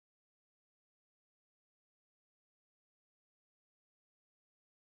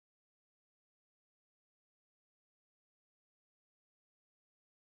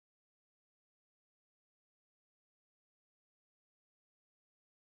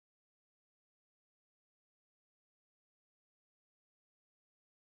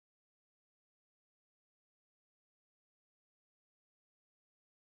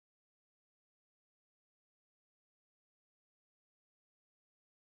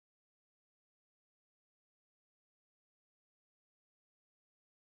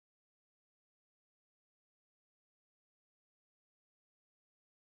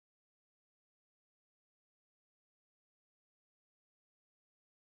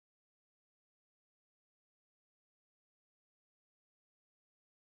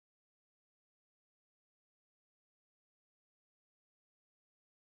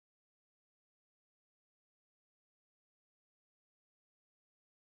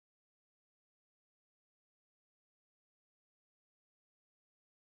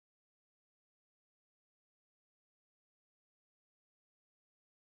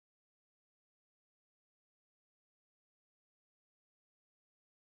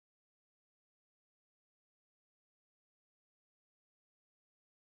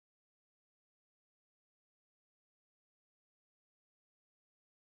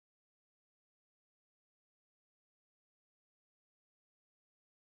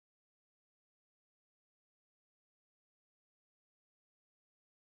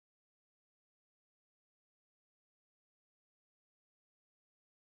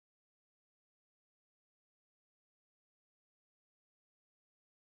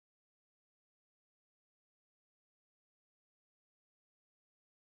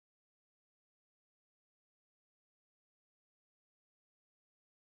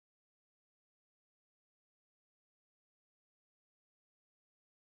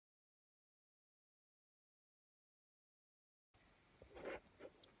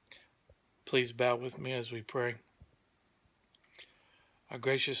Please bow with me as we pray. Our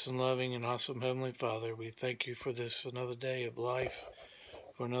gracious and loving and awesome Heavenly Father, we thank you for this another day of life,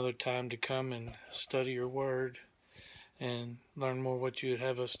 for another time to come and study your word and learn more what you would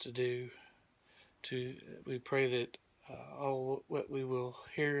have us to do. We pray that all what we will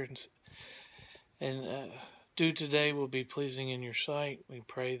hear and do today will be pleasing in your sight. We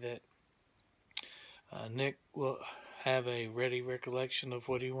pray that Nick will have a ready recollection of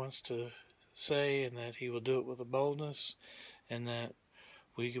what he wants to say, and that he will do it with a boldness, and that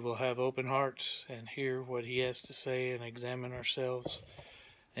we will have open hearts and hear what he has to say and examine ourselves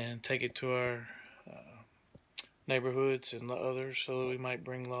and take it to our neighborhoods and others so that we might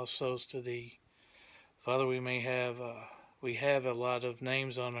bring lost souls to thee. Father, we have a lot of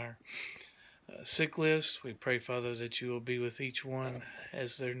names on our sick list. We pray, Father, that you will be with each one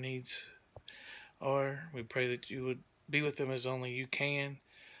as their needs are. We pray that you would be with them as only you can.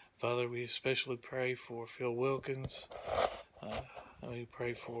 Father, we especially pray for Phil Wilkins. We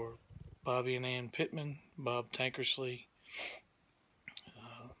pray for Bobby and Ann Pittman, Bob Tankersley,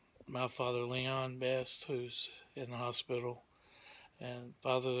 my father Leon Best, who's in the hospital. And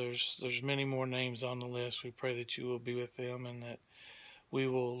Father, there's many more names on the list. We pray that you will be with them and that we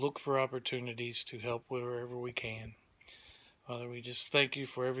will look for opportunities to help wherever we can. Father, we just thank you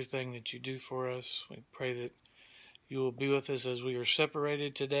for everything that you do for us. We pray that you will be with us as we are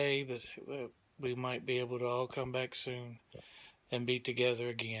separated today, that we might be able to all come back soon and be together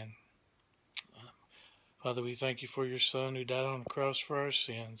again. Father, we thank you for your Son who died on the cross for our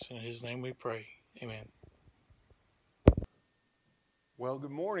sins. In his name we pray. Amen. Well,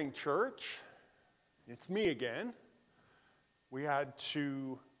 good morning, church. It's me again. We had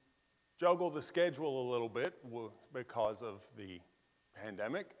to juggle the schedule a little bit because of the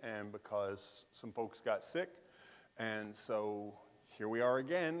pandemic and because some folks got sick. And so here we are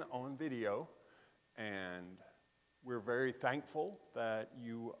again on video, and we're very thankful that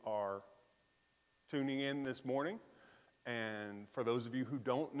you are tuning in this morning. And for those of you who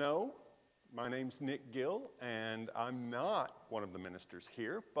don't know, my name's Nick Gill, and I'm not one of the ministers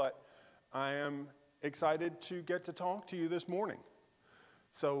here, but I am excited to get to talk to you this morning.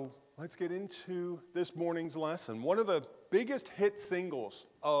 So let's get into this morning's lesson. One of the biggest hit singles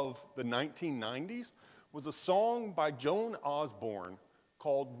of the 1990s was a song by Joan Osborne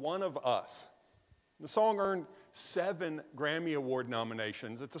called One of Us. The song earned 7 Grammy Award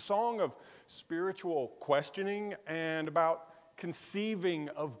nominations. It's a song of spiritual questioning and about conceiving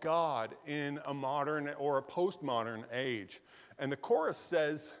of God in a modern or a postmodern age. And the chorus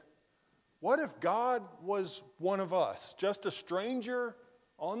says, what if God was one of us, just a stranger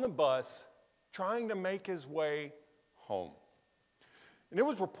on the bus trying to make his way home? And it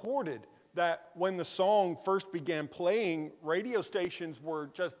was reported that when the song first began playing, radio stations were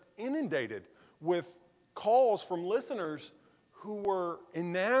just inundated with calls from listeners who were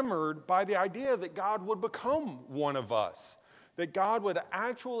enamored by the idea that God would become one of us, that God would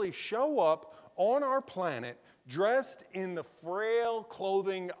actually show up on our planet dressed in the frail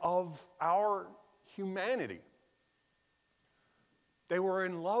clothing of our humanity. They were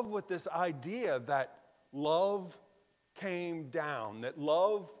in love with this idea that love came down, that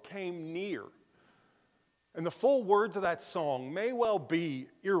love came near. And the full words of that song may well be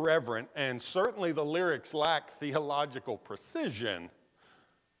irreverent, and certainly the lyrics lack theological precision,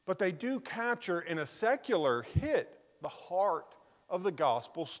 but they do capture in a secular hit the heart of the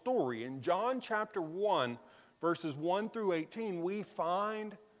gospel story. In John chapter 1, verses 1 through 18, we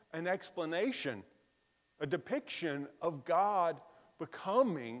find an explanation, a depiction of God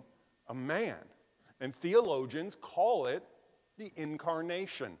becoming a man. And theologians call it the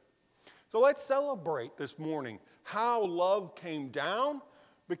incarnation. So let's celebrate this morning how love came down,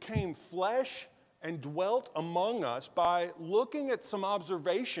 became flesh, and dwelt among us by looking at some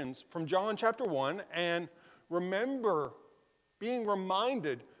observations from John chapter 1 and being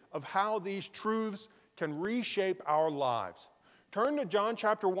reminded of how these truths can reshape our lives. Turn to John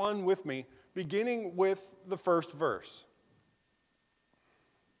chapter 1 with me, beginning with the first verse.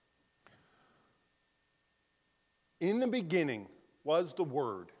 In the beginning was the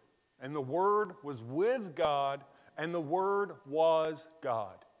Word, and the Word was with God, and the Word was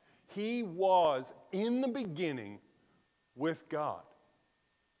God. He was in the beginning with God.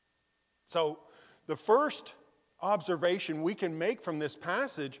 So the first observation we can make from this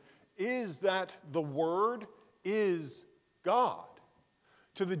passage is that the Word is God.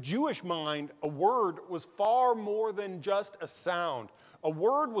 To the Jewish mind, a word was far more than just a sound. A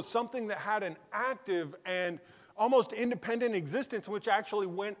word was something that had an active and almost independent existence, which actually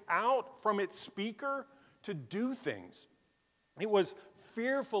went out from its speaker to do things. It was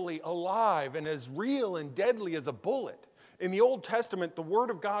fearfully alive and as real and deadly as a bullet. In the Old Testament, the Word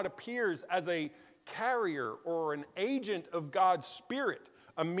of God appears as a carrier or an agent of God's Spirit,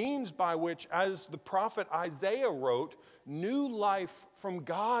 a means by which, as the prophet Isaiah wrote, new life from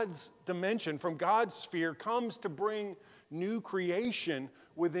God's dimension, from God's sphere, comes to bring new creation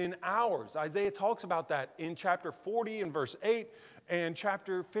within ours. Isaiah talks about that in chapter 40 and verse 8 and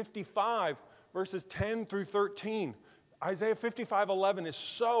chapter 55, verses 10 through 13. Isaiah 55:11 is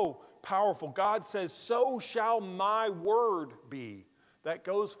so powerful. God says, "So shall my word be that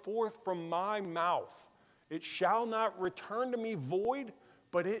goes forth from my mouth. It shall not return to me void,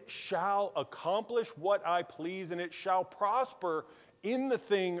 but it shall accomplish what I please, and it shall prosper in the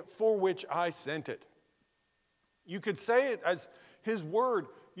thing for which I sent it." You could say it as His word.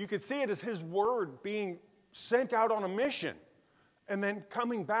 You could see it as His word being sent out on a mission and then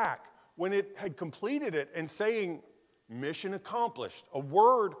coming back when it had completed it and saying, "Mission accomplished." A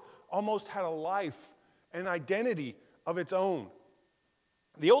word almost had a life and identity of its own.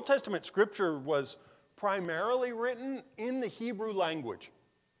 The Old Testament scripture was primarily written in the Hebrew language.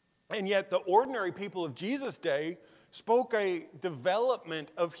 And yet the ordinary people of Jesus' day spoke a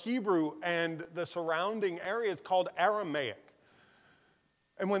development of Hebrew and the surrounding areas called Aramaic.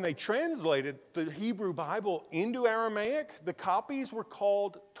 And when they translated the Hebrew Bible into Aramaic, the copies were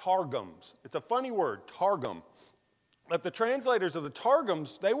called Targums. It's a funny word, Targum. But the translators of the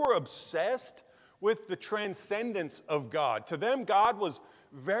Targums, they were obsessed with the transcendence of God. To them, God was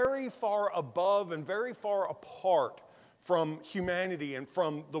very far above and very far apart from humanity and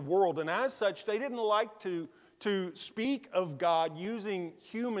from the world. And as such, they didn't like to speak of God using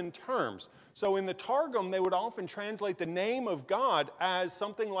human terms. So in the Targum, they would often translate the name of God as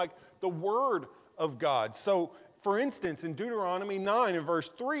something like the Word of God. So, for instance, in Deuteronomy 9 and verse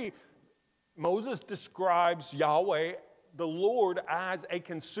 3, Moses describes Yahweh, the Lord, as a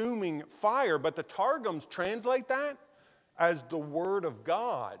consuming fire. But the Targums translate that as the Word of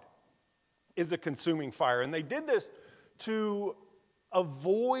God is a consuming fire. And they did this to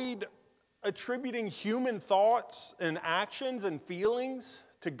avoid attributing human thoughts and actions and feelings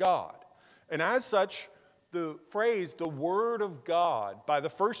to God. And as such, the phrase, the Word of God, by the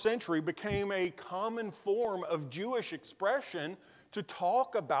first century became a common form of Jewish expression to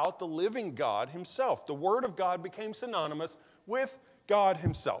talk about the living God Himself. The Word of God became synonymous with God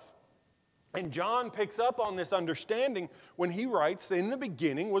Himself. And John picks up on this understanding when he writes, "In the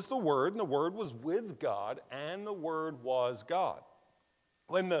beginning was the Word, and the Word was with God, and the Word was God."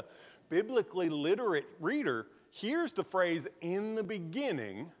 When the biblically literate reader hears the phrase, "in the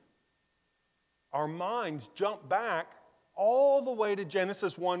beginning," our minds jump back all the way to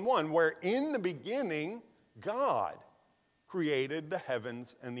Genesis 1:1, where in the beginning, God created the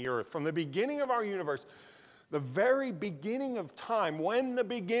heavens and the earth. From the beginning of our universe, the very beginning of time, when the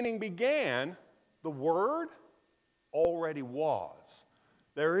beginning began, the Word already was.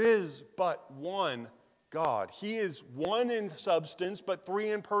 There is but one God. He is one in substance, but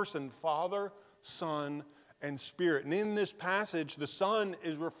three in person, Father, Son, and Spirit. And in this passage, the Son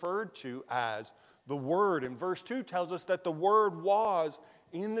is referred to as the Word. And verse 2 tells us that the Word was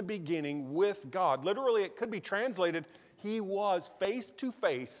in the beginning with God. Literally, it could be translated, He was face to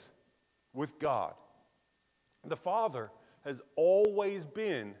face with God. The Father has always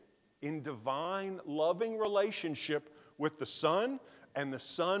been in divine, loving relationship with the Son, and the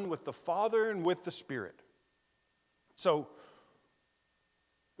Son with the Father and with the Spirit. So,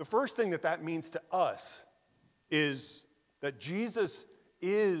 the first thing that means to us is that Jesus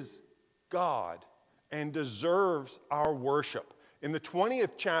is God and deserves our worship. In the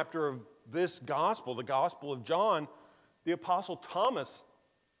 20th chapter of this gospel, the Gospel of John, the Apostle Thomas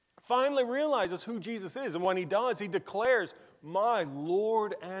finally realizes who Jesus is. And when he does, he declares, "My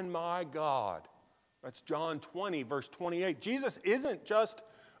Lord and my God." That's John 20, verse 28. Jesus isn't just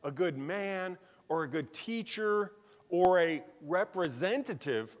a good man or a good teacher or a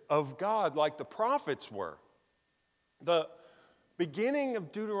representative of God like the prophets were. The beginning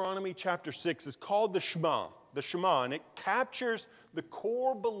of Deuteronomy chapter 6 is called the Shema, and it captures the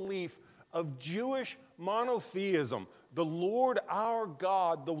core belief of Jewish monotheism. The Lord our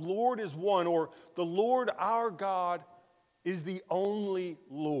God, the Lord is one, or the Lord our God is the only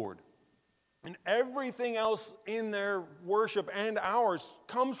Lord. And everything else in their worship and ours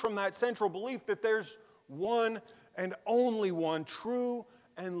comes from that central belief that there's one and only one true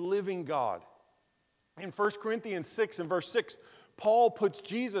and living God. In 1 Corinthians 6 and verse 6, Paul puts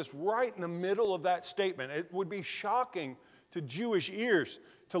Jesus right in the middle of that statement. It would be shocking to Jewish ears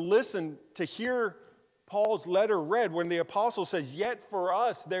to listen, to hear Paul's letter read when the apostle says, "Yet for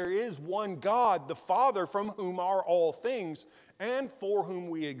us there is one God, the Father, from whom are all things, and for whom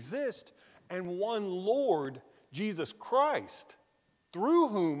we exist, and one Lord, Jesus Christ, through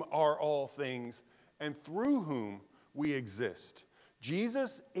whom are all things, and through whom we exist."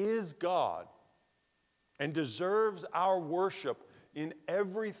 Jesus is God and deserves our worship in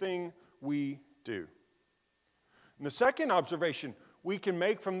everything we do. And the second observation we can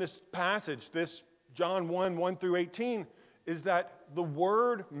make from this passage, this John 1, 1 through 18, is that the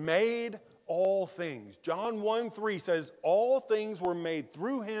Word made all things. John 1, 3 says, "All things were made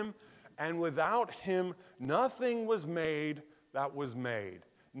through him, and without him nothing was made that was made."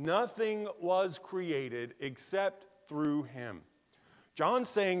 Nothing was created except through him. John's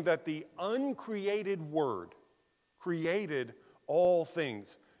saying that the uncreated Word created all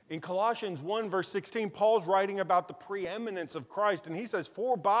things. In Colossians 1, verse 16, Paul's writing about the preeminence of Christ, and he says,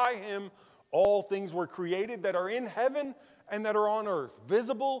 "For by him all things were created that are in heaven and that are on earth,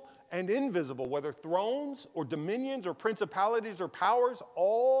 visible and invisible, whether thrones or dominions or principalities or powers,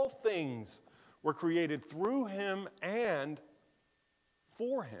 all things were created through him and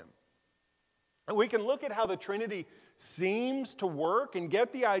for him." And we can look at how the Trinity seems to work and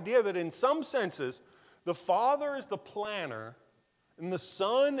get the idea that in some senses, the Father is the planner, and the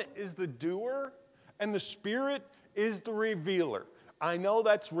Son is the doer, and the Spirit is the revealer. I know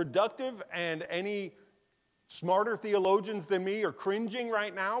that's reductive, and any smarter theologians than me are cringing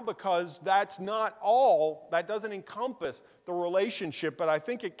right now because that's not all, that doesn't encompass the relationship, but I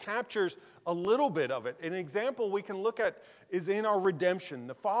think it captures a little bit of it. An example we can look at is in our redemption.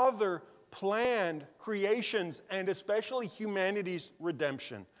 The Father planned creations and especially humanity's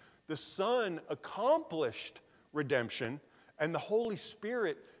redemption. The Son accomplished redemption, and the Holy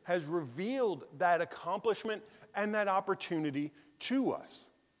Spirit has revealed that accomplishment and that opportunity to us.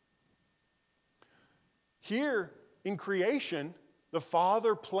 Here in creation, the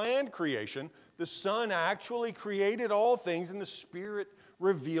Father planned creation, the Son actually created all things, and the Spirit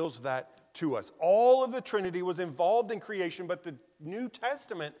reveals that to us. All of the Trinity was involved in creation, but the New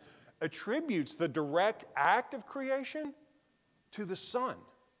Testament attributes the direct act of creation to the Son.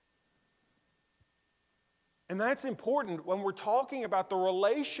 And that's important when we're talking about the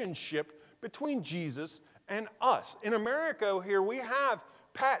relationship between Jesus and us. In America here, we have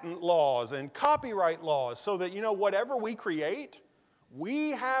patent laws and copyright laws so that, whatever we create, we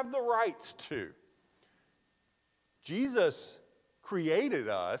have the rights to. Jesus created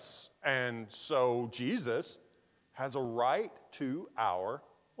us, and so Jesus has a right to our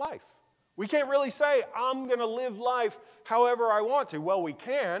life. We can't really say, "I'm going to live life however I want to." Well, we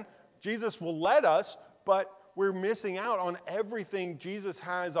can. Jesus will let us, but we're missing out on everything Jesus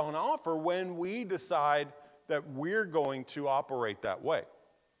has on offer when we decide that we're going to operate that way.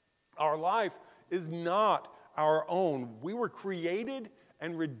 Our life is not our own. We were created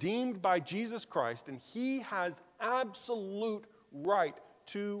and redeemed by Jesus Christ, and he has absolute right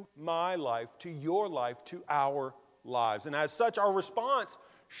to my life, to your life, to our lives. And as such, our response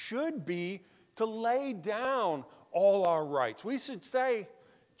should be to lay down all our rights. We should say,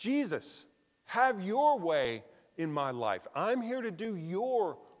 "Jesus, have your way in my life. I'm here to do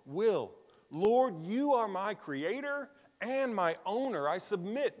your will. Lord, you are my creator and my owner. I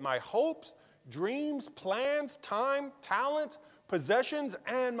submit my hopes, dreams, plans, time, talents, possessions,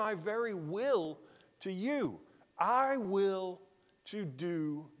 and my very will to you. I will to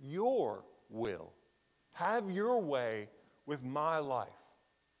do your will. Have your way with my life."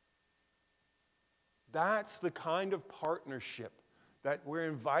 That's the kind of partnership that we're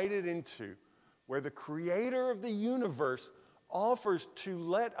invited into, where the creator of the universe offers to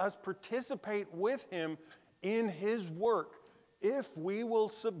let us participate with him in his work if we will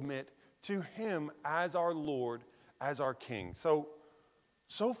submit to him as our Lord, as our King. So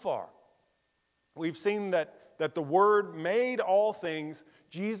far, we've seen that the Word made all things.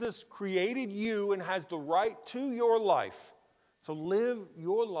 Jesus created you and has the right to your life. So live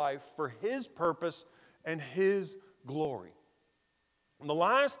your life for his purpose and his glory. And the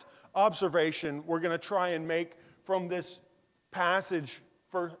last observation we're going to try and make from this passage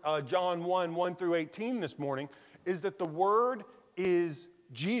for John 1, 1 through 18 this morning is that the Word is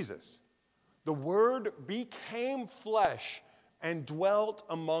Jesus. The Word became flesh and dwelt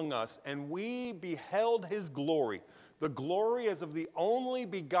among us, and we beheld his glory, the glory as of the only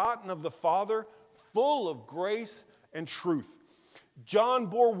begotten of the Father, full of grace and truth. John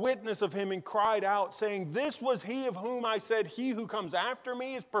bore witness of him and cried out, saying, "This was he of whom I said, he who comes after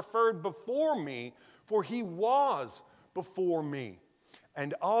me is preferred before me, for he was before me.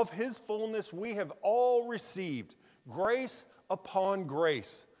 And of his fullness we have all received grace upon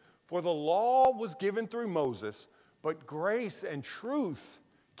grace. For the law was given through Moses, but grace and truth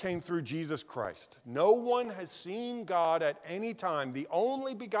came through Jesus Christ. No one has seen God at any time. The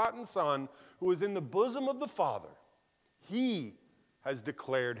only begotten Son, who is in the bosom of the Father, he has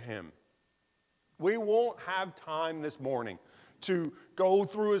declared him. We won't have time this morning to go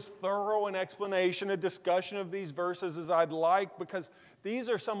through as thorough an explanation, a discussion of these verses as I'd like, because these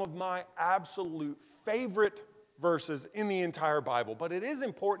are some of my absolute favorite verses in the entire Bible. But it is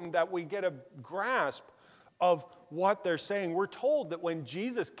important that we get a grasp of what they're saying. We're told that when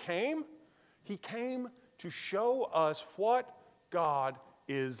Jesus came, he came to show us what God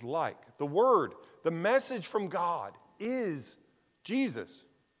is like. The word, the message from God is Jesus.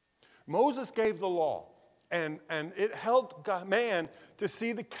 Moses gave the law, and it helped man to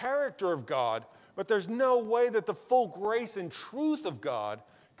see the character of God, but there's no way that the full grace and truth of God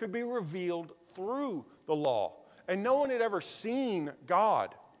could be revealed through the law. And no one had ever seen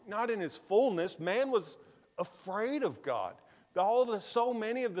God, not in his fullness. Man was afraid of God. So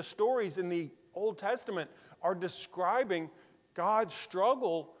many of the stories in the Old Testament are describing God's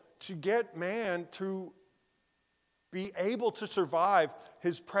struggle to get man to be able to survive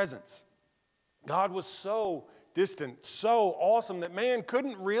his presence. God was so distant, so awesome that man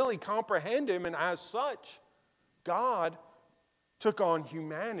couldn't really comprehend him, and as such, God took on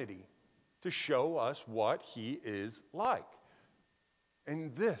humanity to show us what he is like.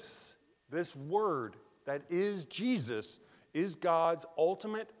 And this word that is Jesus is God's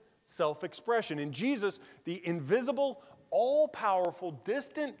ultimate self-expression. In Jesus, the invisible, all-powerful,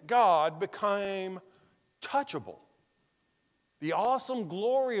 distant God became touchable. The awesome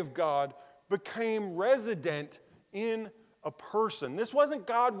glory of God became resident in a person. This wasn't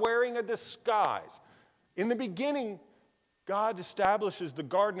God wearing a disguise. In the beginning, God establishes the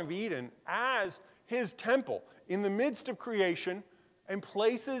Garden of Eden as his temple in the midst of creation and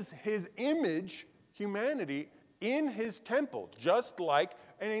places his image, humanity, in his temple, just like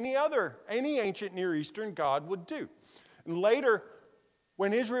any ancient Near Eastern God would do. And later,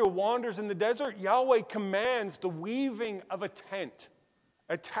 when Israel wanders in the desert, Yahweh commands the weaving of a tent,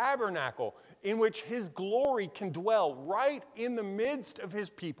 a tabernacle, in which his glory can dwell right in the midst of his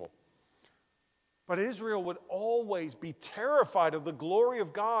people. But Israel would always be terrified of the glory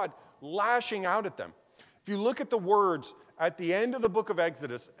of God lashing out at them. If you look at the words at the end of the book of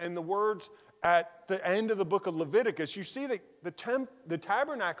Exodus and the words at the end of the book of Leviticus, you see that the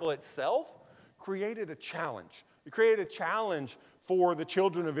tabernacle itself created a challenge. It created a challenge for the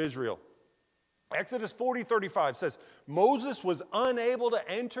children of Israel. Exodus 40:35 says, Moses was unable to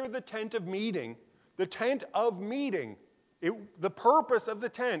enter the tent of meeting. The tent of meeting, the purpose of the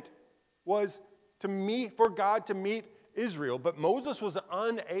tent was for God to meet Israel, but Moses was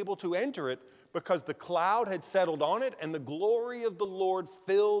unable to enter it because the cloud had settled on it and the glory of the Lord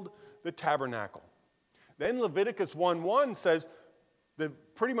filled the tabernacle. Then Leviticus 1:1 says,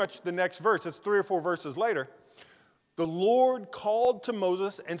 pretty much the next verse, it's 3 or 4 verses later, the Lord called to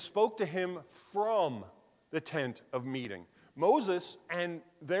Moses and spoke to him from the tent of meeting. Moses, and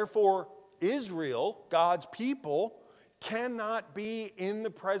therefore Israel, God's people, cannot be in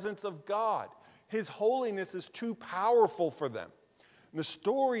the presence of God. His holiness is too powerful for them. And the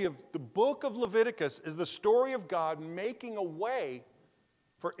story of the book of Leviticus is the story of God making a way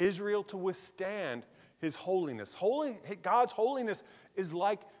for Israel to withstand his holiness. God's holiness is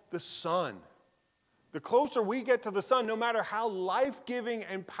like the sun. The closer we get to the sun, no matter how life-giving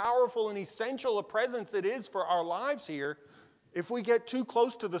and powerful and essential a presence it is for our lives here, if we get too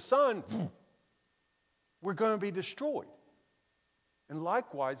close to the sun, we're going to be destroyed. And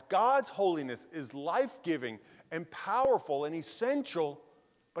likewise, God's holiness is life-giving and powerful and essential,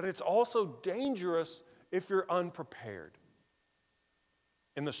 but it's also dangerous if you're unprepared.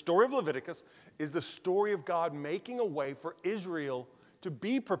 And the story of Leviticus is the story of God making a way for Israel to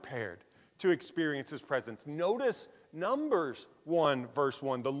be prepared to experience his presence. Notice Numbers 1, verse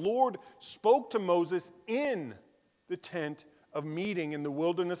 1. The Lord spoke to Moses in the tent of meeting in the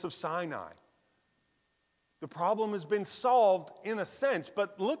wilderness of Sinai. The problem has been solved in a sense,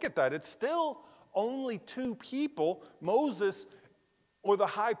 but look at that. It's still only 2 people, Moses or the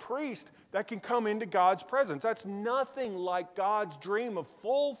high priest, that can come into God's presence. That's nothing like God's dream of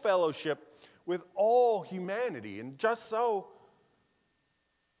full fellowship with all humanity. And just so,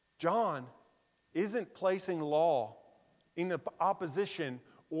 John isn't placing law in opposition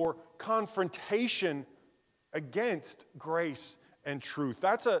or confrontation against grace and truth.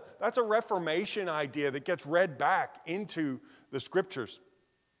 That's a Reformation idea that gets read back into the Scriptures.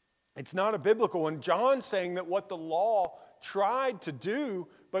 It's not a biblical one. John's saying that what the law tried to do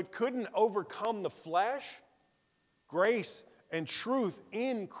but couldn't overcome the flesh, grace and truth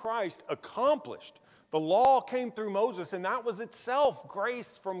in Christ accomplished. The law came through Moses, and that was itself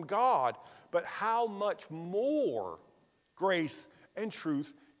grace from God. But how much more grace and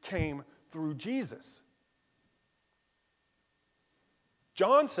truth came through Jesus?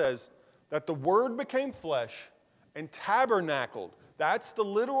 John says that the Word became flesh and tabernacled. That's the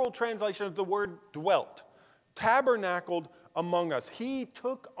literal translation of the word dwelt. Tabernacled among us. He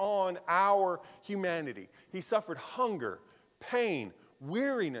took on our humanity. He suffered hunger, pain,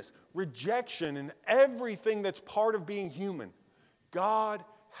 weariness, rejection, and everything that's part of being human. God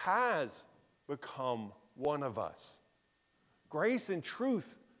has become one of us. Grace and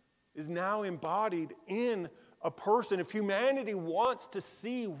truth is now embodied in a person. If humanity wants to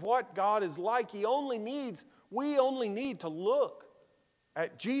see what God is like, we only need to look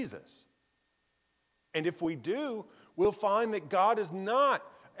at Jesus. And if we do, we'll find that God is not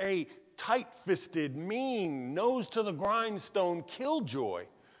a tight-fisted, mean, nose-to-the-grindstone killjoy.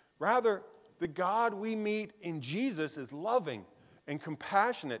 Rather, the God we meet in Jesus is loving and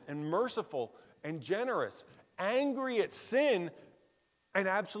compassionate and merciful and generous, angry at sin, and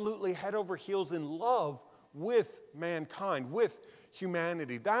absolutely head over heels in love with mankind, with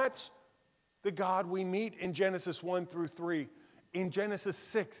humanity. That's the God we meet in Genesis 1 through 3, in Genesis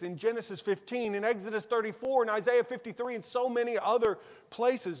 6, in Genesis 15, in Exodus 34, in Isaiah 53, and so many other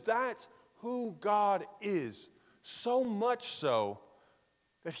places. That's who God is. So much so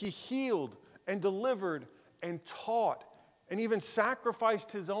that He healed and delivered and taught and even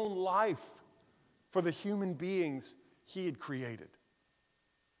sacrificed His own life for the human beings He had created.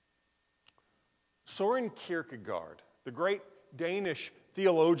 Soren Kierkegaard, the great Danish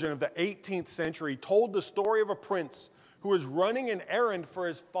theologian of the 18th century, told the story of a prince who was running an errand for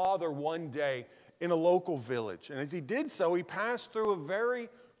his father one day in a local village. And as he did so, he passed through a very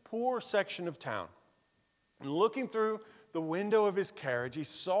poor section of town. And looking through the window of his carriage, he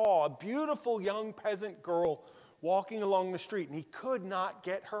saw a beautiful young peasant girl walking along the street, and he could not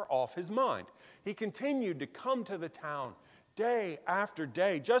get her off his mind. He continued to come to the town day after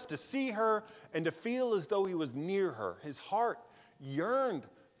day just to see her and to feel as though he was near her. His heart yearned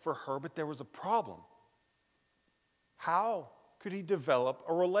for her, but there was a problem. How could he develop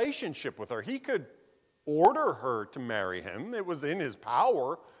a relationship with her? He could order her to marry him. It was in his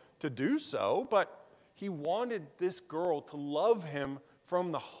power to do so, but he wanted this girl to love him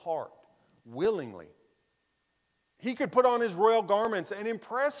from the heart, willingly. He could put on his royal garments and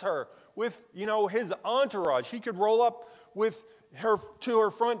impress her with, his entourage. He could roll up with her to her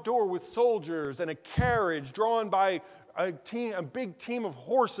front door with soldiers and a carriage drawn by a big team of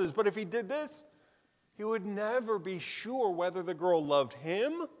horses. But if he did this, he would never be sure whether the girl loved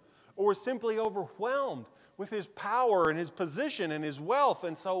him or was simply overwhelmed with his power and his position and his wealth.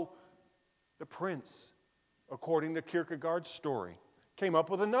 And so the prince, according to Kierkegaard's story, came up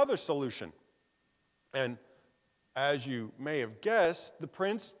with another solution. And as you may have guessed, the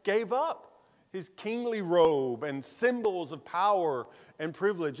prince gave up his kingly robe and symbols of power and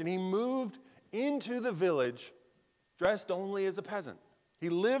privilege, and he moved into the village dressed only as a peasant. He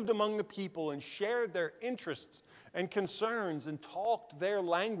lived among the people and shared their interests and concerns and talked their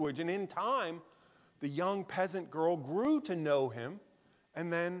language. And in time, the young peasant girl grew to know him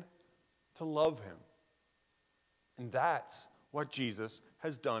and then to love him. And that's what Jesus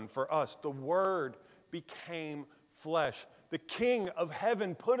has done for us. The Word became flesh. The King of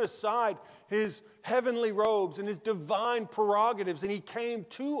heaven put aside his heavenly robes and his divine prerogatives, and he came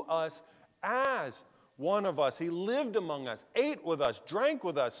to us as one of us. He lived among us, ate with us, drank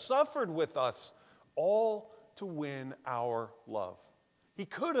with us, suffered with us, all to win our love. He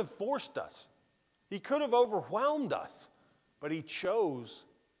could have forced us. He could have overwhelmed us, but he chose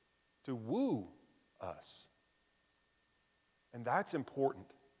to woo us. And that's important.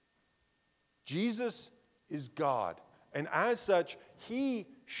 Jesus is God, and as such, he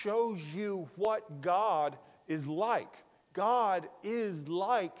shows you what God is like. God is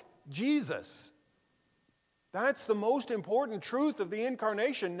like Jesus. That's the most important truth of the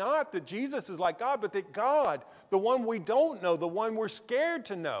incarnation. Not that Jesus is like God, but that God, the one we don't know, the one we're scared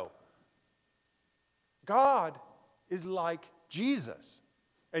to know, God is like Jesus.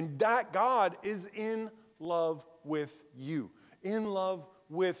 And that God is in love with you, in love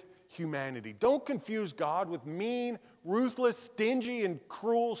with humanity. Don't confuse God with mean, ruthless, stingy, and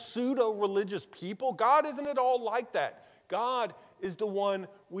cruel pseudo-religious people. God isn't at all like that. God is the one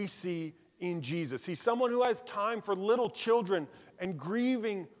we see in Jesus. He's someone who has time for little children and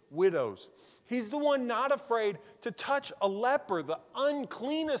grieving widows. He's the one not afraid to touch a leper, the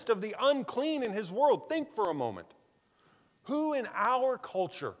uncleanest of the unclean in his world. Think for a moment. Who in our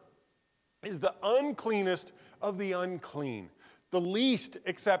culture is the uncleanest of the unclean? the least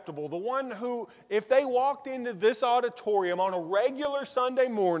acceptable, the one who, if they walked into this auditorium on a regular Sunday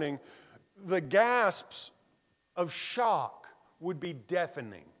morning, the gasps of shock would be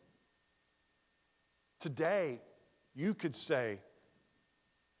deafening. Today, you could say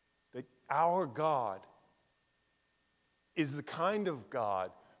that our God is the kind of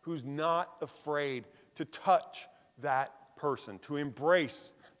God who's not afraid to touch that person, to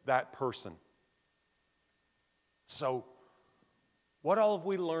embrace that person. So, what all have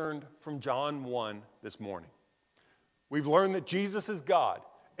we learned from John 1 this morning? We've learned that Jesus is God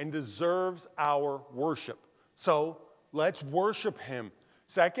and deserves our worship. So, let's worship him.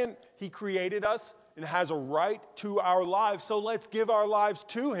 Second, he created us and has a right to our lives, so let's give our lives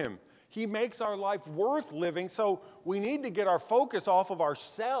to him. He makes our life worth living, so we need to get our focus off of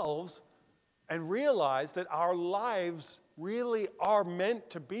ourselves and realize that our lives really are meant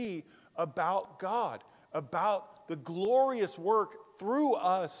to be about God, about the glorious work through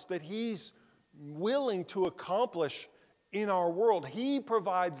us that he's willing to accomplish in our world. He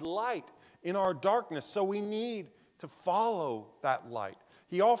provides light in our darkness, so we need to follow that light.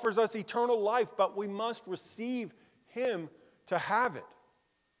 He offers us eternal life, but we must receive him to have it.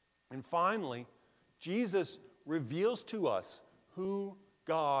 And finally, Jesus reveals to us who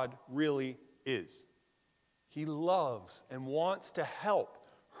God really is. He loves and wants to help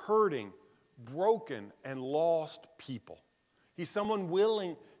hurting, broken, and lost people. He's someone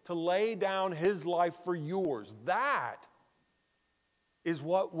willing to lay down his life for yours. That is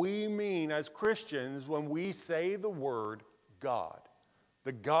what we mean as Christians when we say the word God.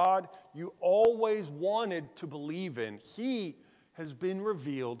 The God you always wanted to believe in. He has been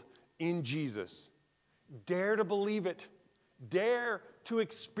revealed in Jesus. Dare to believe it. Dare to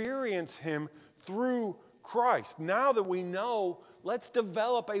experience him through Christ. Now that we know, let's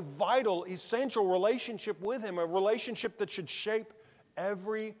develop a vital, essential relationship with him, a relationship that should shape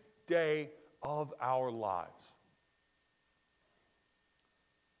every day of our lives.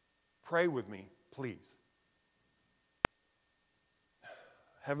 Pray with me, please.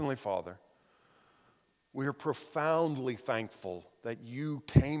 Heavenly Father, we are profoundly thankful that you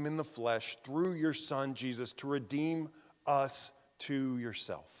came in the flesh through your Son, Jesus, to redeem us to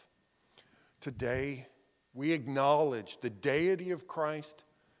yourself. Today, we acknowledge the deity of Christ.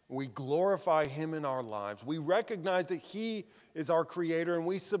 We glorify him in our lives. We recognize that he is our creator, and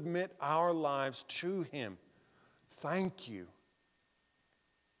we submit our lives to him. Thank you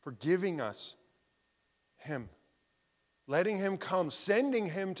for giving us him, letting him come, sending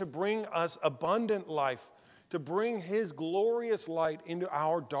him to bring us abundant life, to bring his glorious light into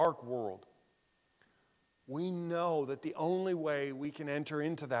our dark world. We know that the only way we can enter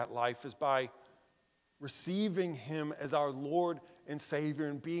into that life is by receiving him as our Lord and Savior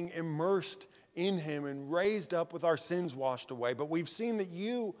and being immersed in him and raised up with our sins washed away. But we've seen that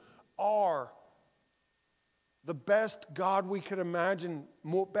you are the best God we could imagine,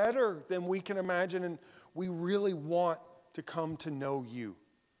 better than we can imagine, and we really want to come to know you.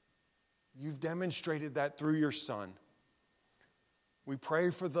 You've demonstrated that through your Son. We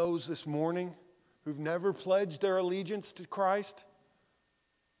pray for those this morning who've never pledged their allegiance to Christ.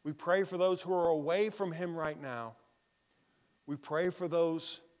 We pray for those who are away from him right now. We pray for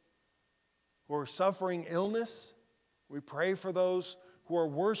those who are suffering illness. We pray for those who are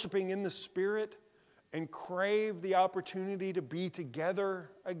worshiping in the Spirit and crave the opportunity to be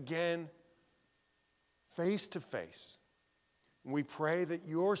together again, face to face. And we pray that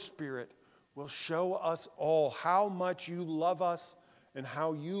your Spirit will show us all how much you love us and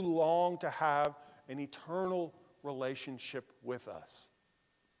how you long to have an eternal relationship with us.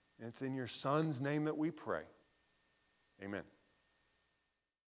 And it's in your Son's name that we pray. Amen.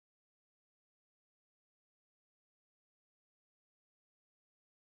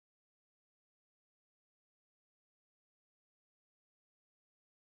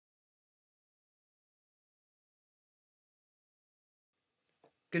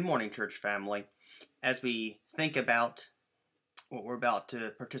 Good morning, church family. As we think about what we're about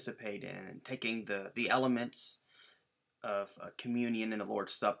to participate in, taking the elements of communion and the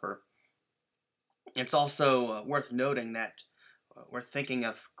Lord's Supper, it's also worth noting that we're thinking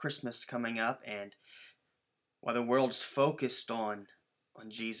of Christmas coming up, and while the world's focused on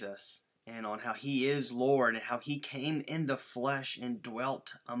Jesus and on how he is Lord and how he came in the flesh and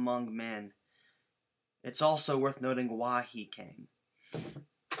dwelt among men, it's also worth noting why he came.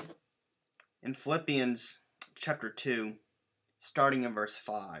 In Philippians chapter 2, starting in verse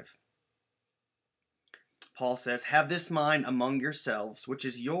 5, Paul says, "Have this mind among yourselves, which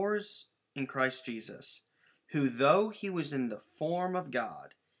is yours in Christ Jesus, who, though he was in the form of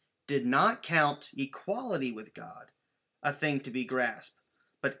God, did not count equality with God a thing to be grasped,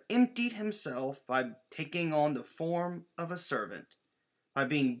 but emptied himself by taking on the form of a servant, by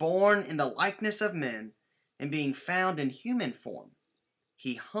being born in the likeness of men, and being found in human form.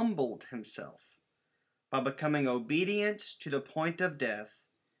 He humbled himself by becoming obedient to the point of death,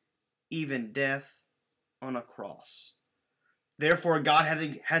 even death on a cross. Therefore God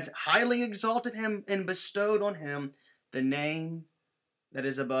has highly exalted him and bestowed on him the name that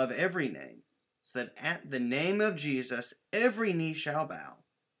is above every name, so that at the name of Jesus every knee shall bow,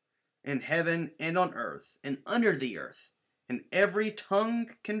 in heaven and on earth and under the earth, and every tongue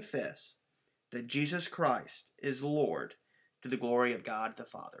confess that Jesus Christ is Lord, to the glory of God the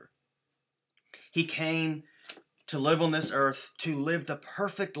Father. He came to live on this earth, to live the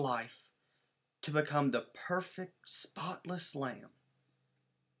perfect life, to become the perfect, spotless Lamb,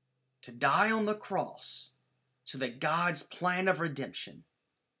 to die on the cross so that God's plan of redemption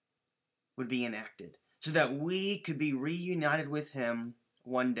would be enacted, so that we could be reunited with him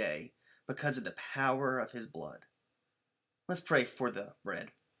one day because of the power of his blood. Let's pray for the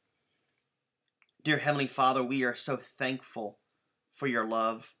bread. Dear Heavenly Father, we are so thankful for your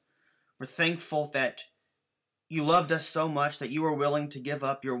love. We're thankful that you loved us so much that you were willing to give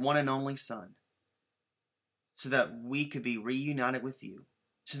up your one and only Son so that we could be reunited with you,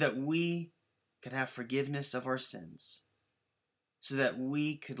 so that we could have forgiveness of our sins, so that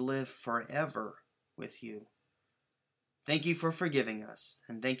we could live forever with you. Thank you for forgiving us,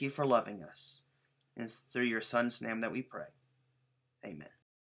 and thank you for loving us. And it's through your Son's name that we pray. Amen.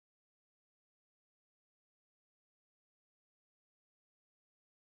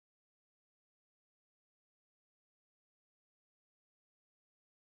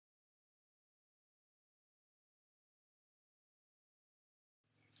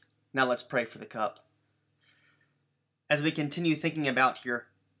 Now let's pray for the cup. As we continue thinking about your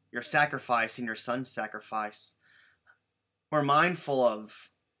sacrifice and your Son's sacrifice, we're mindful of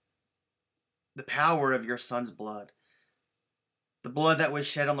the power of your Son's blood. The blood that was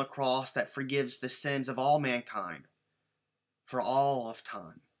shed on the cross that forgives the sins of all mankind for all of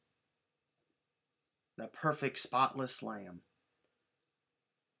time. The perfect, spotless Lamb.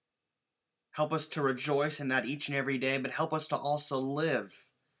 Help us to rejoice in that each and every day, but help us to also live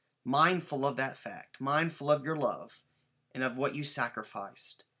mindful of that fact, mindful of your love and of what you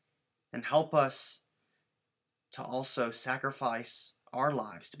sacrificed. And help us to also sacrifice our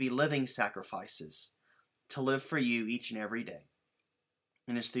lives, to be living sacrifices, to live for you each and every day.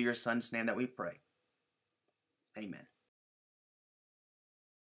 And it's through your Son's name that we pray. Amen.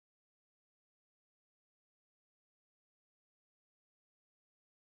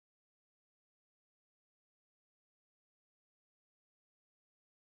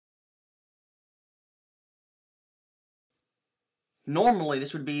 Normally,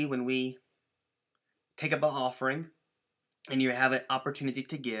 this would be when we take up an offering and you have an opportunity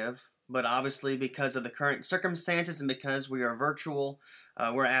to give, but obviously because of the current circumstances and because we are virtual,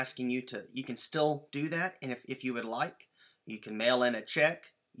 we're asking you can still do that. And if you would like, you can mail in a check.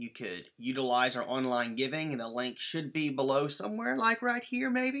 You could utilize our online giving, and the link should be below somewhere, like right here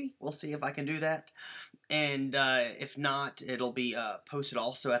maybe. We'll see if I can do that. And if not, it'll be posted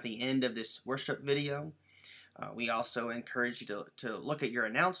also at the end of this worship video. We also encourage you to look at your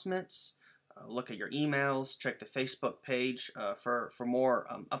announcements, look at your emails, check the Facebook page for more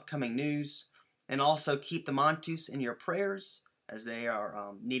upcoming news, and also keep the Montus in your prayers as they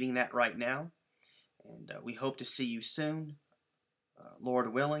are needing that right now. And we hope to see you soon,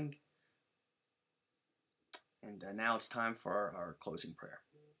 Lord willing. And now it's time for our closing prayer.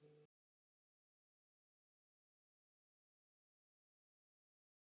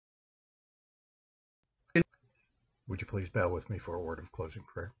 Would you please bow with me for a word of closing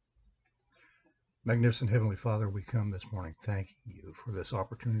prayer? Magnificent Heavenly Father, we come this morning thanking you for this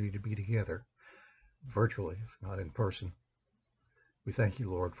opportunity to be together virtually, if not in person. We thank you,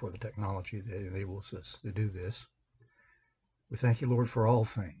 Lord, for the technology that enables us to do this. We thank you, Lord, for all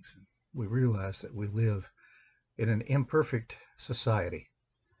things. We realize that we live in an imperfect society,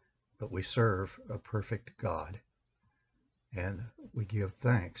 but we serve a perfect God, and we give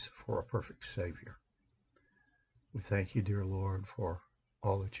thanks for a perfect Savior. We thank you, dear Lord, for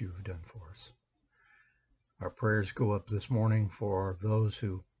all that you have done for us. Our prayers go up this morning for those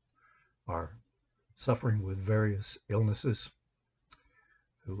who are suffering with various illnesses,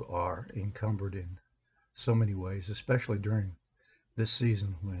 who are encumbered in so many ways, especially during this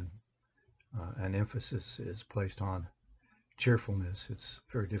season when an emphasis is placed on cheerfulness. It's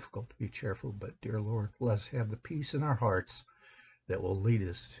very difficult to be cheerful, but dear Lord, let us have the peace in our hearts that will lead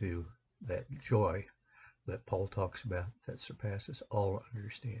us to that joy that Paul talks about that surpasses all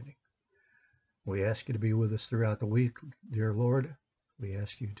understanding. We ask you to be with us throughout the week, dear Lord. We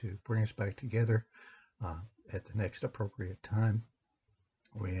ask you to bring us back together at the next appropriate time.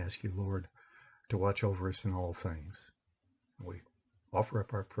 We ask you, Lord, to watch over us in all things. We offer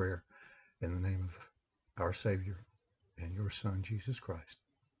up our prayer in the name of our Savior and your Son, Jesus Christ.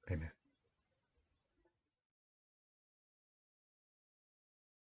 Amen.